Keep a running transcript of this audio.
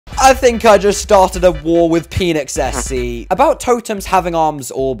I think I just started a war with Phoenix SC. About totems having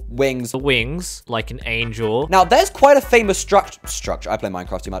arms or wings. The wings, like an angel. Now, there's quite a famous structure. I play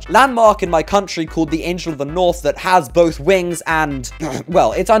Minecraft too much. Landmark in my country called the Angel of the North that has both wings and,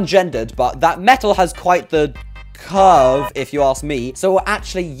 well, it's ungendered, but that metal has quite the curve, if you ask me. So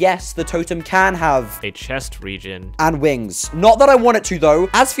actually, yes, the totem can have a chest region and wings. Not that I want it to, though.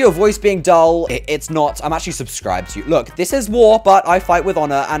 As for your voice being dull, it's not. I'm actually subscribed to you. Look, this is war, but I fight with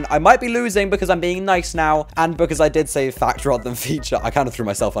honor, and I might be losing because I'm being nice now, and because I did say fact rather than feature. I kind of threw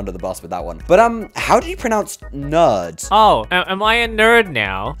myself under the bus with that one. But how do you pronounce nerd? Oh, am I a nerd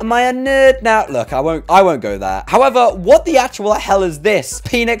now? Am I a nerd now? Look, I won't go there. However, what the actual hell is this?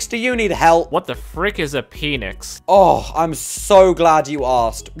 Phoenix, do you need help? What the frick is a Phoenix? Oh, I'm so glad you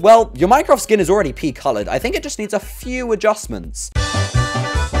asked. Well, your Minecraft skin is already pea-colored. I think it just needs a few adjustments.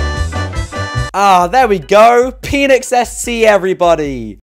 Ah, there we go. Phoenix SC, everybody.